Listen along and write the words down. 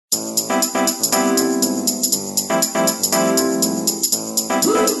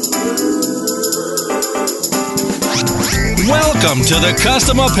Welcome to the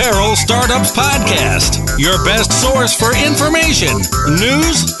Custom Apparel Startups Podcast, your best source for information,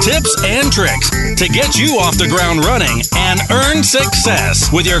 news, tips, and tricks to get you off the ground running and earn success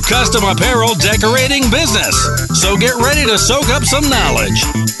with your custom apparel decorating business. So get ready to soak up some knowledge.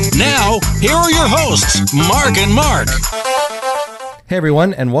 Now, here are your hosts, Mark and Mark. Hey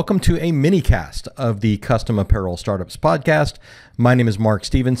everyone, and welcome to a mini-cast of the Custom Apparel Startups Podcast. My name is Mark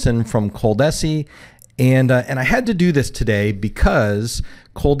Stevenson from Coldesi, and I had to do this today because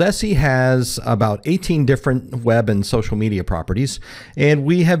Coldesi has about 18 different web and social media properties, and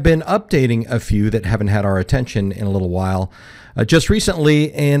we have been updating a few that haven't had our attention in a little while just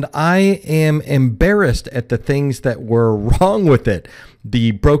recently, and I am embarrassed at the things that were wrong with it.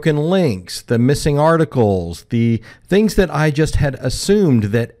 The broken links, the missing articles, the things that I just had assumed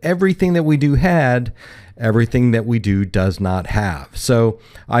that everything that we do had, everything that we do does not have. So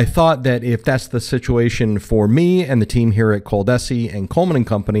I thought that if that's the situation for me and the team here at Coldesi and Coleman &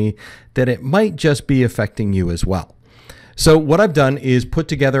 Company, that it might just be affecting you as well. So what I've done is put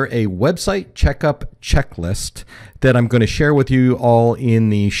together a website checkup checklist that I'm going to share with you all in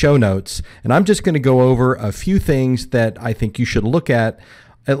the show notes. And I'm just going to go over a few things that I think you should look at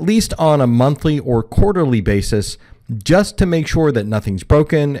least on a monthly or quarterly basis, just to make sure that nothing's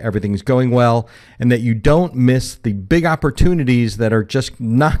broken, everything's going well, and that you don't miss the big opportunities that are just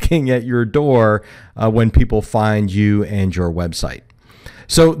knocking at your door when people find you and your website.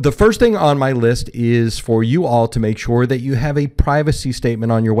 So the first thing on my list is for you all to make sure that you have a privacy statement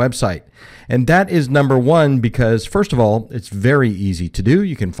on your website. And that is number one because, first of all, it's very easy to do.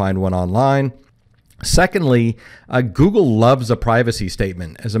 You can find one online. Secondly, Google loves a privacy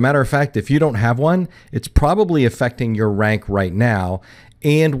statement. As a matter of fact, if you don't have one, it's probably affecting your rank right now.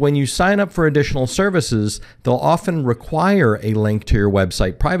 And when you sign up for additional services, they'll often require a link to your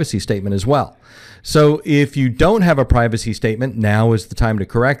website privacy statement as well. So if you don't have a privacy statement, now is the time to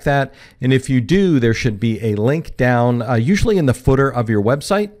correct that. And if you do, there should be a link down, usually in the footer of your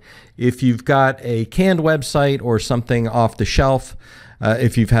website. If you've got a canned website or something off the shelf,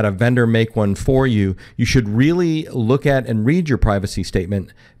 if you've had a vendor make one for you, you should really look at and read your privacy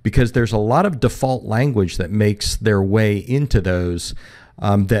statement because there's a lot of default language that makes their way into those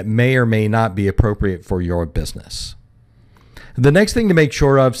that may or may not be appropriate for your business. The next thing to make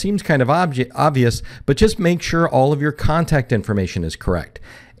sure of seems kind of obvious, but just make sure all of your contact information is correct.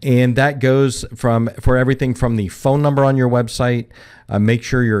 And that goes for everything from the phone number on your website, make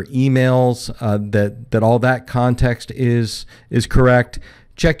sure your emails, that all that context is correct.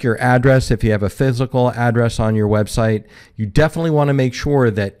 Check your address if you have a physical address on your website. You definitely want to make sure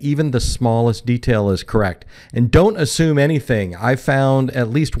that even the smallest detail is correct. And don't assume anything. I found at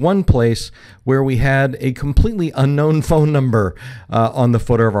least one place where we had a completely unknown phone number on the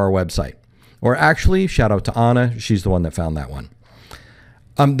footer of our website. Or actually, shout out to Anna. She's the one that found that one.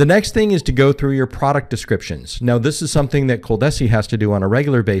 The next thing is to go through your product descriptions. Now, this is something that Coldesi has to do on a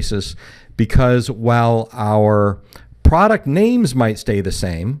regular basis because while our product names might stay the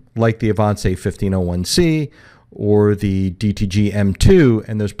same, like the Avance 1501C or the DTG M2,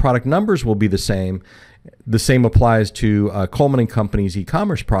 and those product numbers will be the same. The same applies to Coleman & Company's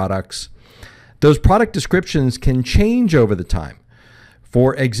e-commerce products. Those product descriptions can change over the time.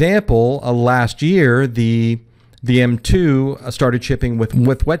 For example, last year, the M2 started shipping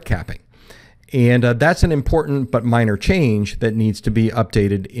with wet capping. And that's an important but minor change that needs to be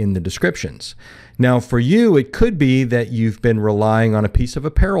updated in the descriptions. Now, for you, it could be that you've been relying on a piece of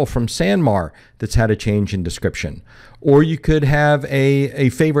apparel from Sanmar that's had a change in description. Or you could have a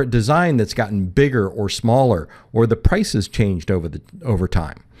favorite design that's gotten bigger or smaller, or the price has changed over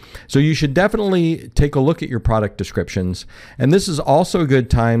time. So you should definitely take a look at your product descriptions. And this is also a good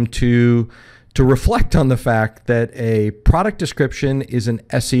time to reflect on the fact that a product description is an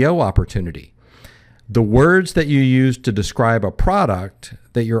SEO opportunity. The words that you use to describe a product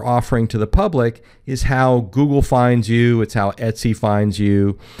that you're offering to the public is how Google finds you, it's how Etsy finds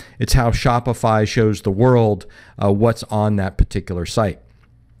you, it's how Shopify shows the world what's on that particular site.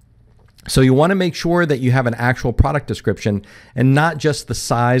 So you want to make sure that you have an actual product description and not just the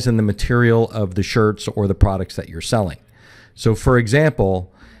size and the material of the shirts or the products that you're selling. So for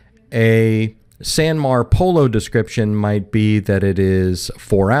example, a Sanmar polo description might be that it is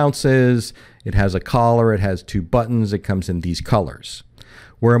 4 ounces, it has a collar, it has 2 buttons, it comes in these colors.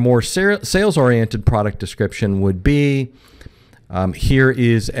 Where a more sales-oriented product description would be, here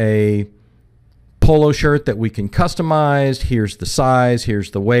is a polo shirt that we can customize, here's the size, here's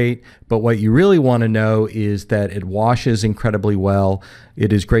the weight, but what you really want to know is that it washes incredibly well,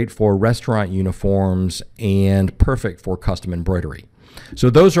 it is great for restaurant uniforms, and perfect for custom embroidery. So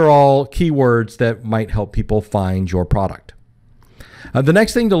those are all keywords that might help people find your product. The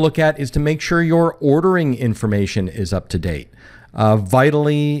next thing to look at is to make sure your ordering information is up to date.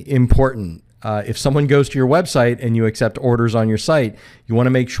 Vitally important. If someone goes to your website and you accept orders on your site, you want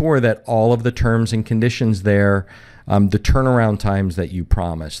to make sure that all of the terms and conditions there, the turnaround times that you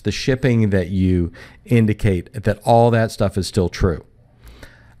promise, the shipping that you indicate, that all that stuff is still true.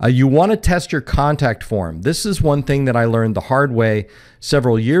 You want to test your contact form. This is one thing that I learned the hard way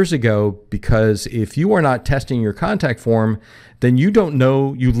several years ago, because if you are not testing your contact form, then you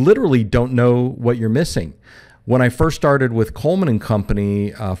literally don't know what you're missing. When I first started with Coleman &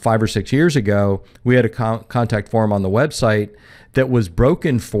 Company 5 or 6 years ago, we had a contact form on the website that was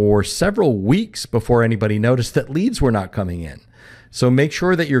broken for several weeks before anybody noticed that leads were not coming in. So make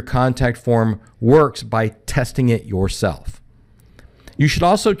sure that your contact form works by testing it yourself. You should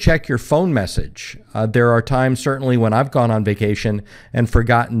also check your phone message. There are times, certainly, when I've gone on vacation and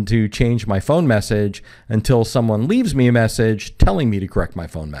forgotten to change my phone message until someone leaves me a message telling me to correct my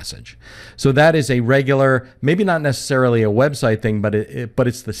phone message. So that is a regular, maybe not necessarily a website thing, but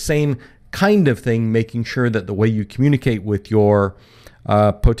it's the same kind of thing, making sure that the way you communicate with your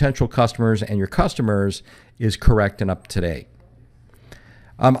potential customers and your customers is correct and up to date.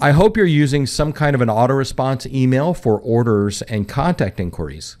 I hope you're using some kind of an auto-response email for orders and contact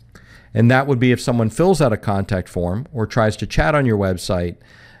inquiries. And that would be if someone fills out a contact form or tries to chat on your website,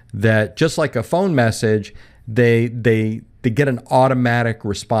 that just like a phone message, they get an automatic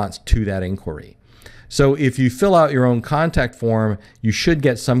response to that inquiry. So if you fill out your own contact form, you should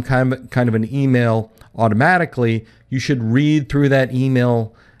get some kind of an email automatically. You should read through that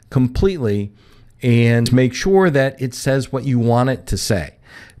email completely and make sure that it says what you want it to say,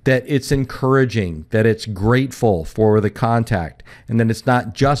 that it's encouraging, that it's grateful for the contact, and that it's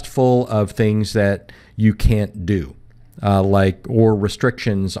not just full of things that you can't do, or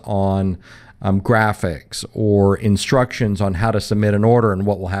restrictions on graphics or instructions on how to submit an order and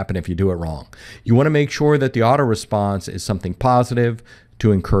what will happen if you do it wrong. You want to make sure that the auto response is something positive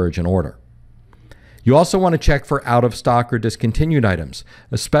to encourage an order. You also want to check for out of stock or discontinued items,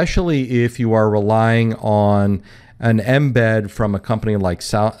 especially if you are relying on an embed from a company like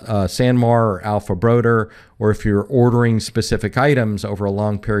Sanmar or Alpha Broder, or if you're ordering specific items over a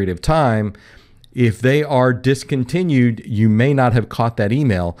long period of time. If they are discontinued, you may not have caught that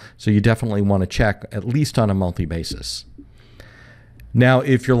email, so you definitely want to check at least on a monthly basis. Now,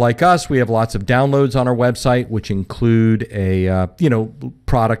 if you're like us, we have lots of downloads on our website, which include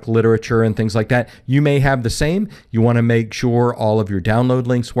product literature and things like that. You may have the same. You want to make sure all of your download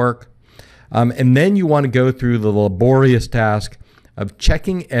links work. And then you want to go through the laborious task of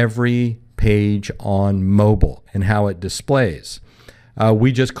checking every page on mobile and how it displays.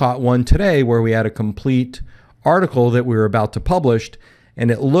 We just caught one today where we had a complete article that we were about to publish, and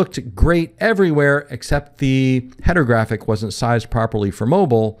it looked great everywhere except the header graphic wasn't sized properly for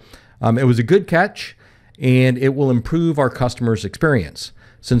mobile. It was a good catch, and it will improve our customers' experience.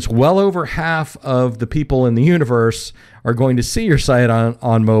 Since well over half of the people in the universe are going to see your site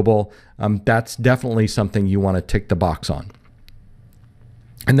on mobile, that's definitely something you want to tick the box on.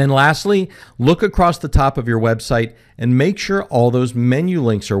 And then lastly, look across the top of your website and make sure all those menu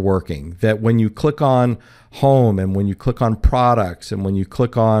links are working, that when you click on home and when you click on products and when you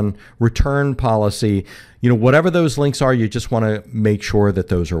click on return policy, whatever those links are, you just want to make sure that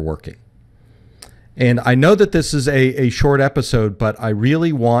those are working. And I know that this is a short episode, but I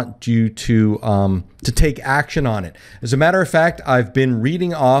really want you to take action on it. As a matter of fact, I've been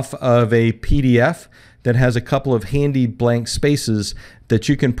reading off of a PDF that has a couple of handy blank spaces that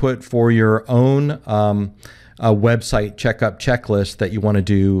you can put for your own website checkup checklist that you want to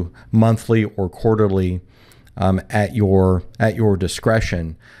do monthly or quarterly at your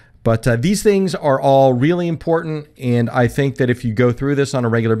discretion. But these things are all really important, and I think that if you go through this on a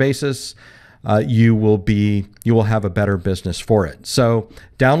regular basis, you will have a better business for it. So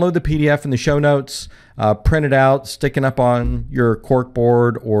download the PDF in the show notes, print it out, stick it up on your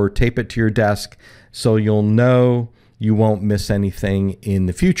corkboard or tape it to your desk so you'll know you won't miss anything in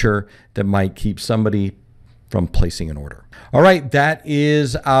the future that might keep somebody from placing an order. All right, that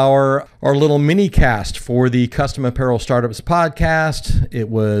is our little mini cast for the Custom Apparel Startups podcast. It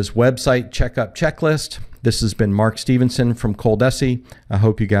was website checkup checklist. This has been Mark Stevenson from Coldesi. I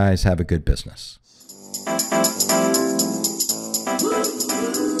hope you guys have a good business.